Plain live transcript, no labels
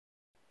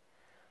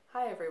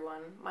Hi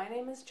everyone, my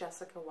name is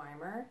Jessica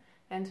Weimer,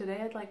 and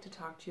today I'd like to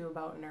talk to you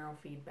about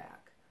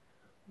neurofeedback.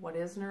 What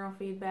is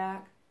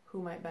neurofeedback?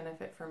 Who might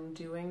benefit from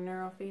doing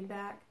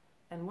neurofeedback?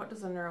 And what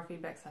does a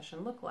neurofeedback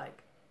session look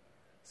like?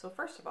 So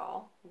first of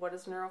all, what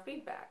is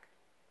neurofeedback?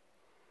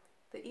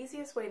 The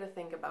easiest way to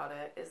think about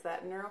it is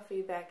that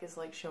neurofeedback is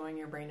like showing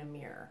your brain a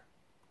mirror.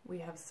 We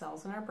have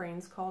cells in our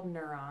brains called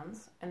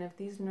neurons, and if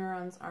these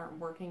neurons aren't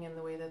working in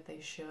the way that they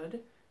should,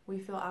 we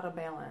feel out of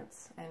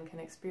balance and can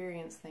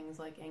experience things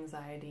like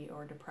anxiety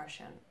or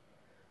depression.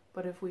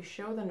 But if we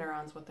show the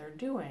neurons what they're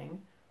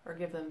doing or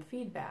give them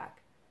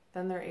feedback,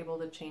 then they're able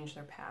to change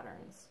their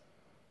patterns.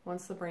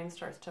 Once the brain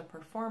starts to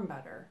perform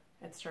better,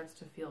 it starts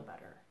to feel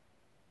better.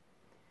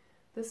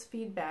 This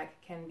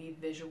feedback can be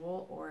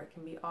visual or it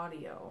can be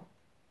audio.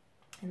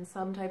 In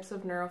some types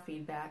of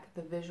neurofeedback,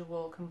 the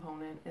visual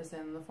component is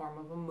in the form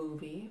of a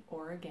movie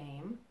or a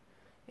game.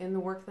 In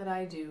the work that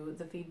I do,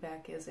 the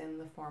feedback is in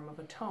the form of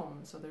a tone,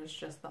 so there's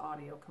just the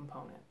audio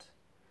component.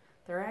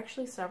 There are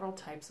actually several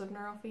types of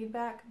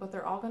neurofeedback, but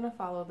they're all going to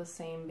follow the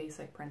same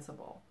basic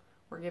principle.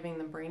 We're giving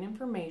the brain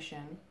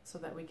information so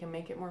that we can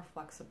make it more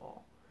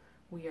flexible.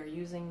 We are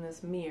using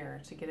this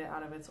mirror to get it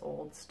out of its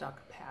old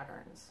stuck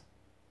patterns.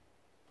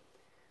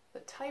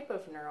 The type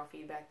of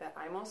neurofeedback that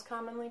I most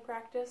commonly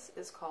practice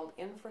is called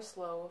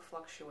infraslow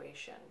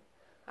fluctuation.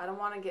 I don't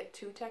want to get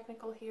too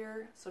technical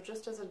here, so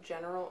just as a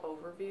general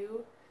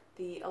overview,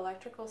 the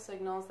electrical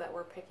signals that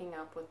we're picking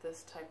up with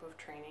this type of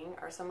training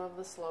are some of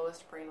the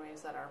slowest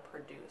brainwaves that are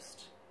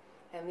produced.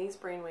 And these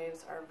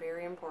brainwaves are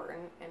very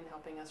important in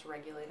helping us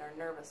regulate our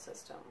nervous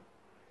system.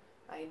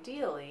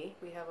 Ideally,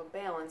 we have a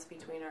balance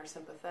between our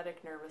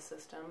sympathetic nervous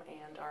system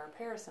and our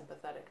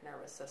parasympathetic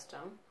nervous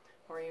system,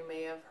 or you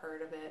may have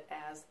heard of it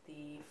as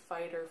the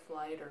fight or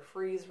flight or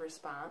freeze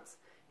response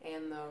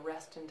and the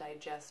rest and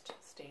digest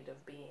state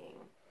of being.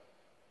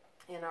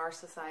 In our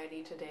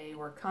society today,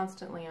 we're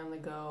constantly on the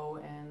go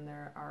and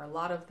there are a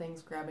lot of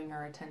things grabbing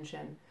our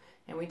attention,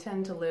 and we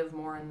tend to live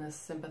more in this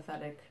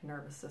sympathetic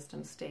nervous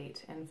system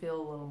state and feel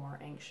a little more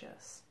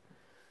anxious.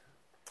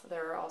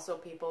 There are also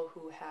people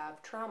who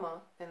have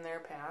trauma in their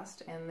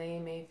past and they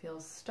may feel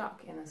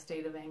stuck in a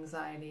state of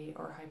anxiety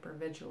or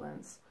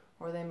hypervigilance,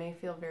 or they may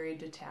feel very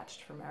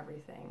detached from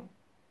everything.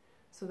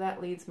 So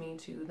that leads me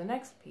to the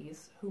next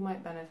piece: who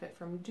might benefit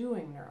from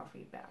doing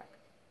neurofeedback?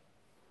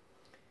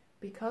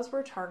 Because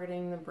we're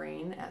targeting the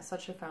brain at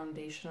such a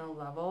foundational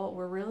level,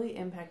 we're really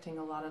impacting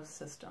a lot of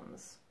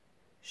systems.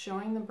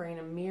 Showing the brain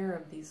a mirror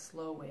of these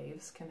slow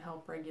waves can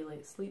help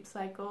regulate sleep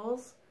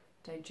cycles,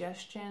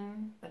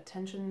 digestion,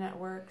 attention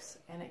networks,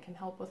 and it can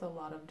help with a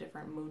lot of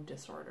different mood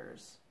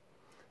disorders.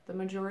 The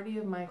majority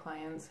of my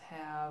clients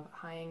have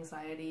high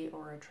anxiety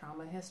or a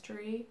trauma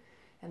history,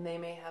 and they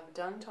may have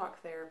done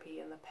talk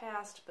therapy in the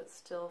past but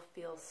still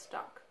feel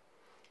stuck.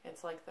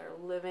 It's like they're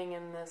living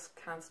in this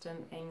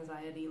constant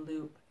anxiety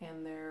loop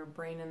and their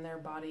brain and their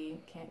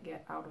body can't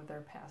get out of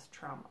their past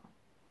trauma.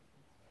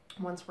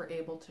 Once we're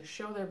able to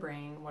show their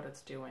brain what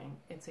it's doing,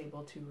 it's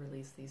able to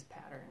release these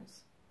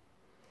patterns.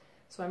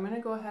 So I'm going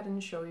to go ahead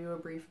and show you a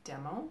brief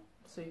demo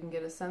so you can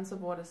get a sense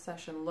of what a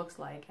session looks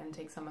like and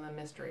take some of the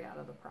mystery out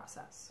of the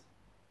process.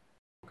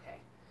 Okay,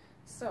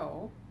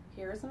 so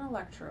here's an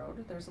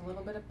electrode. There's a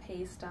little bit of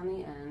paste on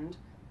the end.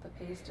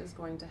 The paste is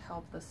going to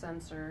help the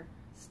sensor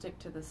stick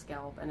to the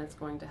scalp, and it's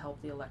going to help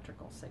the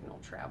electrical signal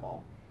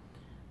travel.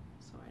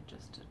 So I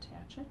just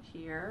attach it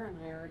here,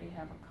 and I already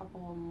have a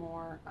couple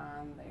more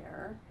on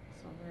there.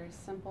 So very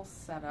simple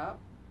setup.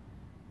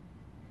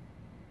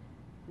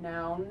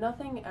 Now,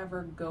 nothing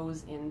ever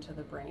goes into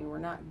the brain. We're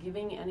not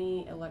giving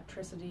any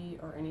electricity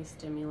or any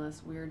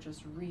stimulus. We're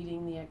just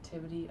reading the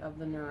activity of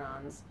the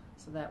neurons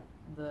so that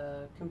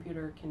the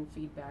computer can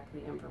feed back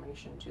the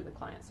information to the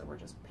client. So we're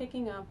just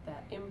picking up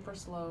that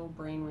infraslow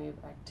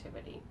brainwave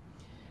activity.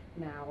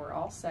 Now we're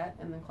all set,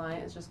 and the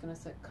client is just going to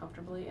sit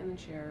comfortably in the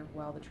chair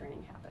while the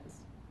training happens.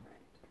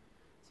 Right.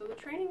 So the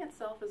training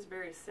itself is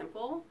very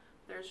simple.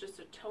 There's just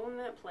a tone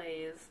that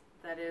plays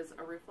that is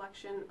a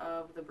reflection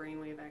of the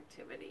brainwave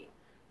activity.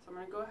 So I'm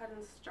going to go ahead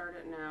and start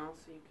it now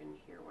so you can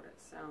hear what it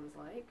sounds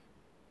like.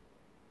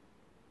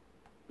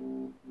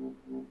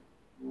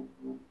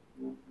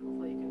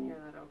 Hopefully you can hear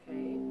that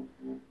okay.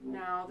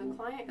 Now the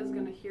client is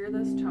going to hear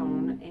this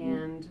tone,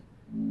 and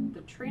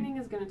the training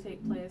is going to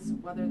take place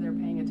whether they're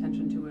paying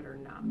attention to it or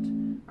not.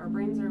 Our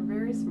brains are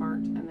very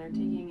smart and they're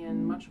taking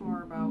in much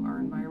more about our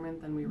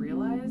environment than we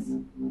realize.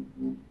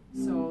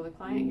 So the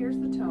client hears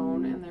the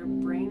tone and their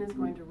brain is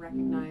going to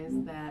recognize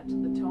that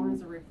the tone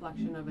is a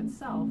reflection of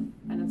itself,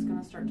 and it's going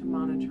to start to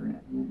monitor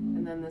it.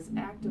 And then this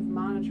act of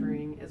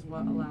monitoring is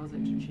what allows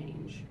it to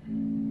change.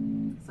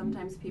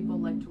 Sometimes people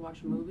like to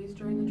watch movies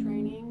during the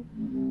training.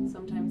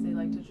 Sometimes they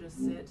like to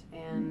just sit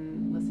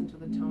and listen to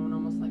the tone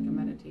almost like a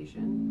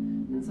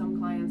meditation. And some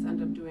clients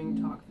end up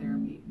doing talk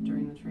therapy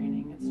during the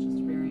training. It's just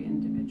very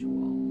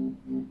individual.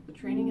 The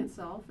training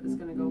itself is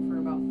going to go for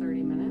about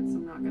 30 minutes.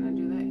 I'm not going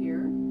to do that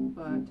here,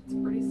 but it's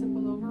pretty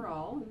simple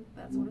overall.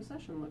 That's what a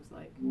session looks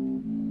like.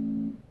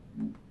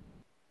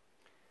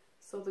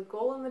 So the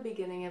goal in the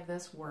beginning of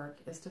this work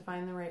is to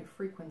find the right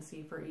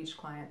frequency for each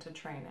client to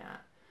train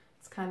at.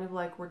 It's kind of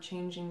like we're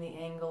changing the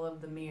angle of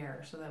the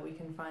mirror so that we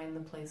can find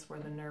the place where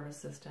the nervous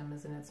system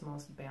is in its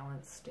most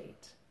balanced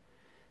state.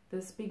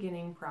 This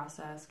beginning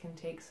process can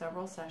take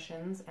several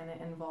sessions, and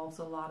it involves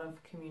a lot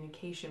of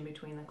communication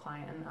between the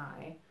client and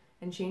I,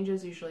 and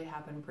changes usually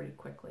happen pretty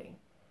quickly.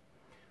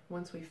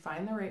 Once we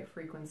find the right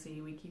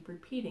frequency, we keep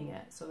repeating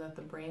it so that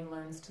the brain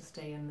learns to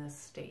stay in this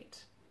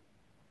state.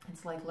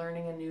 It's like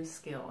learning a new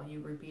skill. You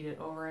repeat it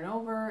over and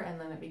over,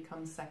 and then it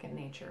becomes second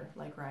nature,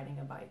 like riding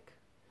a bike.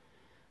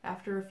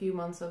 After a few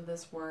months of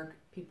this work,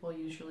 people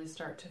usually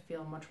start to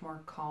feel much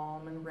more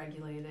calm and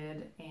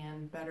regulated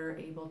and better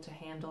able to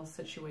handle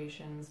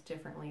situations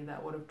differently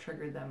that would have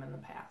triggered them in the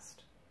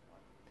past.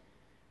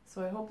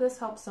 So I hope this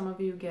helps some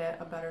of you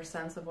get a better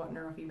sense of what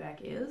neurofeedback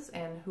is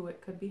and who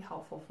it could be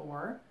helpful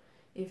for.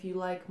 If you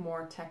like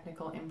more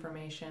technical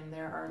information,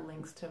 there are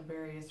links to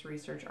various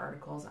research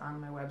articles on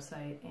my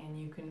website, and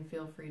you can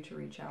feel free to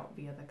reach out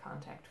via the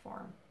contact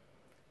form.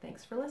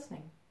 Thanks for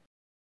listening.